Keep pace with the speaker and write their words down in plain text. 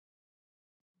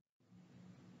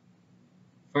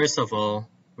First of all,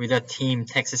 we the team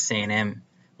Texas A&M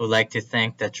would like to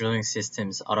thank the Drilling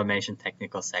Systems Automation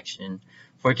Technical Section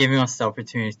for giving us the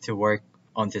opportunity to work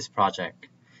on this project.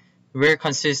 We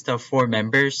consist of 4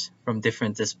 members from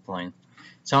different disciplines.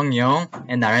 Jung Yong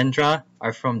and Narendra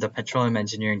are from the Petroleum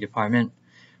Engineering Department.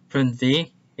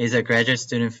 Prunvi is a graduate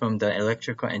student from the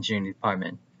Electrical Engineering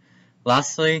Department.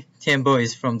 Lastly, Tianbo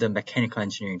is from the Mechanical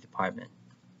Engineering Department.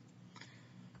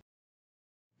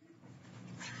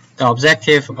 The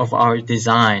objective of our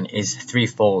design is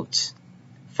threefold.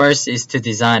 First is to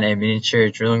design a miniature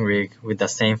drilling rig with the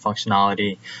same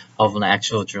functionality of an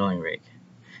actual drilling rig.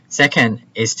 Second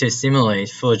is to simulate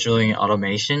full drilling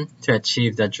automation to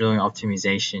achieve the drilling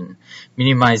optimization,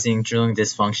 minimizing drilling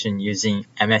dysfunction using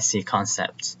MSC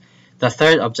concepts. The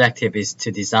third objective is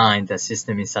to design the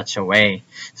system in such a way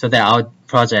so that our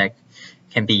project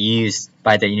can be used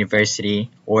by the university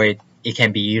or it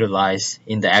can be utilized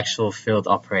in the actual field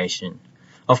operation,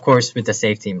 of course with the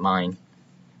safety in mind.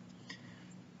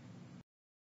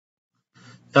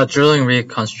 The drilling rig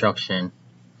construction.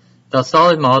 The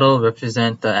solid model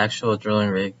represents the actual drilling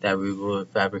rig that we will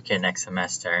fabricate next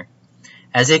semester.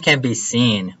 As it can be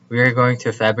seen, we are going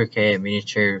to fabricate a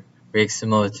miniature rig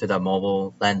similar to the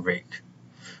mobile land rig.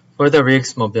 For the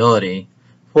rig's mobility,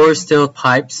 4 steel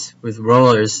pipes with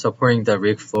rollers supporting the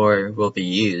rig floor will be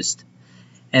used,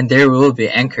 and there will be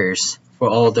anchors for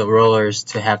all the rollers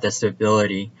to have the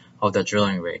stability of the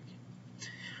drilling rig.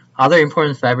 Other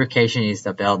important fabrication is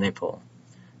the bell nipple.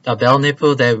 The bell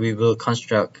nipple that we will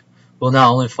construct will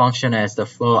not only function as the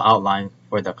flow outline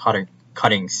for the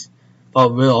cuttings,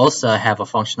 but will also have a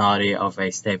functionality of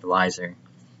a stabilizer.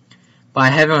 By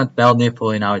having a bell nipple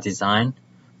in our design,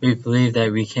 we believe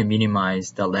that we can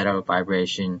minimize the lateral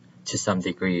vibration to some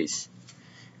degrees.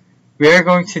 We are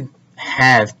going to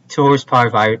have 2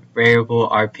 horsepower variable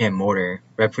RPM motor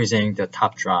representing the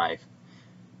top drive.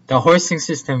 The hoisting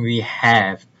system we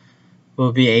have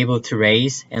will be able to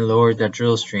raise and lower the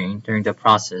drill string during the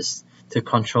process to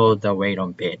control the weight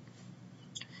on bit.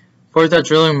 For the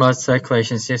drilling mud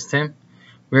circulation system,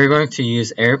 we are going to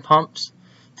use air pumps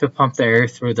to pump the air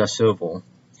through the swivel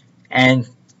and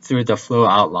through the flow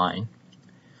outline.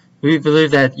 We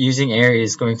believe that using air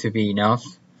is going to be enough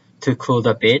to cool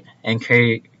the bit and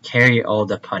carry all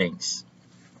the cuttings.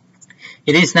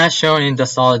 It is not shown in the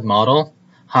solid model.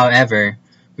 However,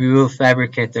 we will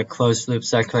fabricate the closed loop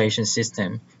circulation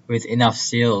system with enough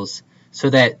seals so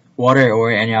that water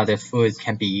or any other fluid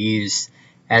can be used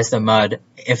as the mud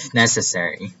if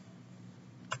necessary.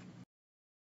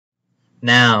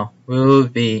 Now, we will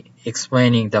be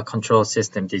explaining the control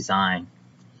system design.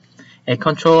 A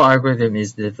control algorithm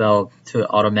is developed to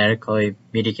automatically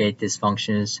mitigate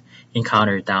dysfunctions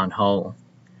encountered downhole.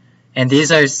 And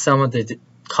these are some of the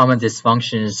common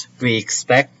dysfunctions we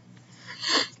expect.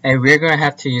 And we're going to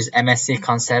have to use MSC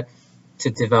concept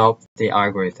to develop the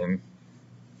algorithm.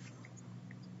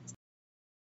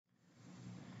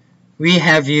 We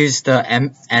have used the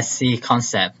MSC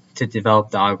concept to develop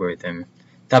the algorithm.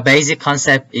 The basic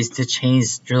concept is to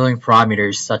change drilling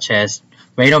parameters such as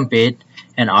weight on bit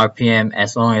and RPM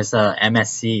as long as the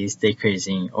MSC is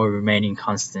decreasing or remaining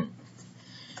constant.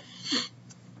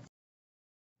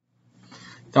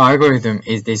 The algorithm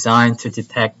is designed to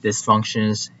detect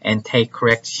dysfunctions and take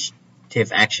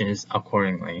corrective actions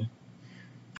accordingly.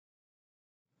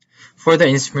 For the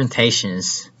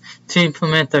instrumentations, to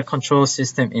implement the control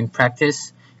system in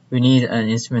practice, we need an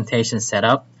instrumentation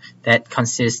setup that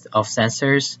consists of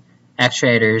sensors,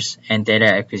 actuators, and data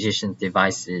acquisition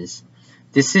devices.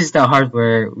 This is the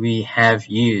hardware we have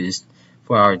used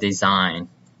for our design.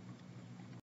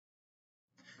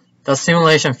 The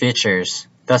simulation features.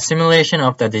 The simulation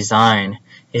of the design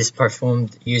is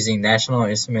performed using National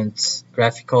Instruments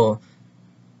graphical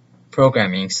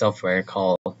programming software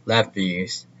called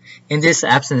LabVIEW. In this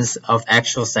absence of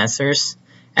actual sensors,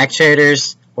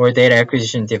 actuators, or data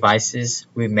acquisition devices,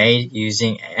 we made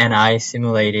using NI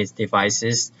simulated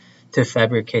devices to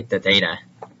fabricate the data.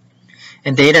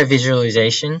 And data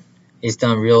visualization is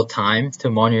done real time to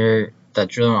monitor the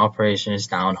drilling operations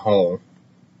downhole.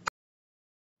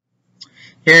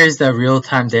 Here is the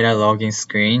real-time data logging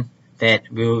screen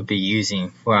that we will be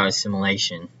using for our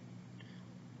simulation.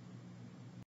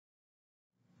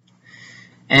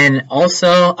 And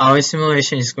also, our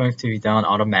simulation is going to be done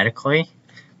automatically,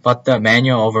 but the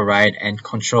manual override and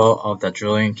control of the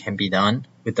drilling can be done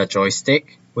with the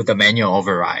joystick with the manual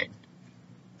override.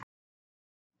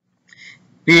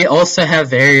 We also have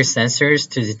various sensors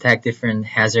to detect different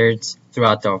hazards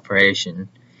throughout the operation.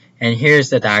 And here's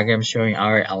the diagram showing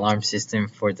our alarm system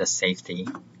for the safety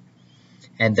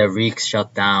and the rig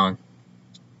shutdown.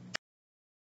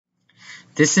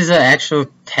 This is an actual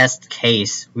test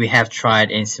case we have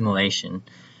tried in simulation.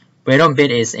 Weight on bit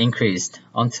is increased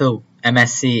until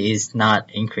MSC is not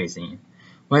increasing.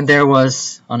 When there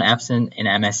was an absent in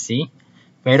MSC,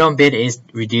 weight on bit is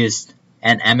reduced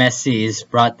and MSC is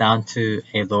brought down to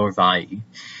a lower value.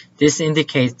 This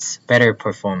indicates better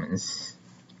performance.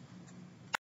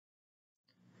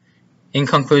 In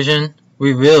conclusion,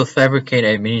 we will fabricate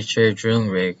a miniature drilling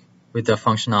rig with the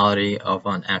functionality of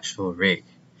an actual rig.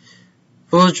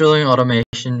 Full drilling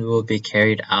automation will be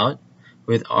carried out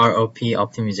with ROP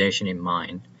optimization in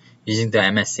mind, using the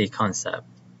MSC concept.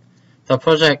 The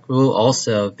project will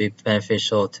also be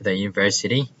beneficial to the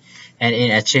university and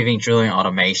in achieving drilling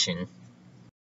automation.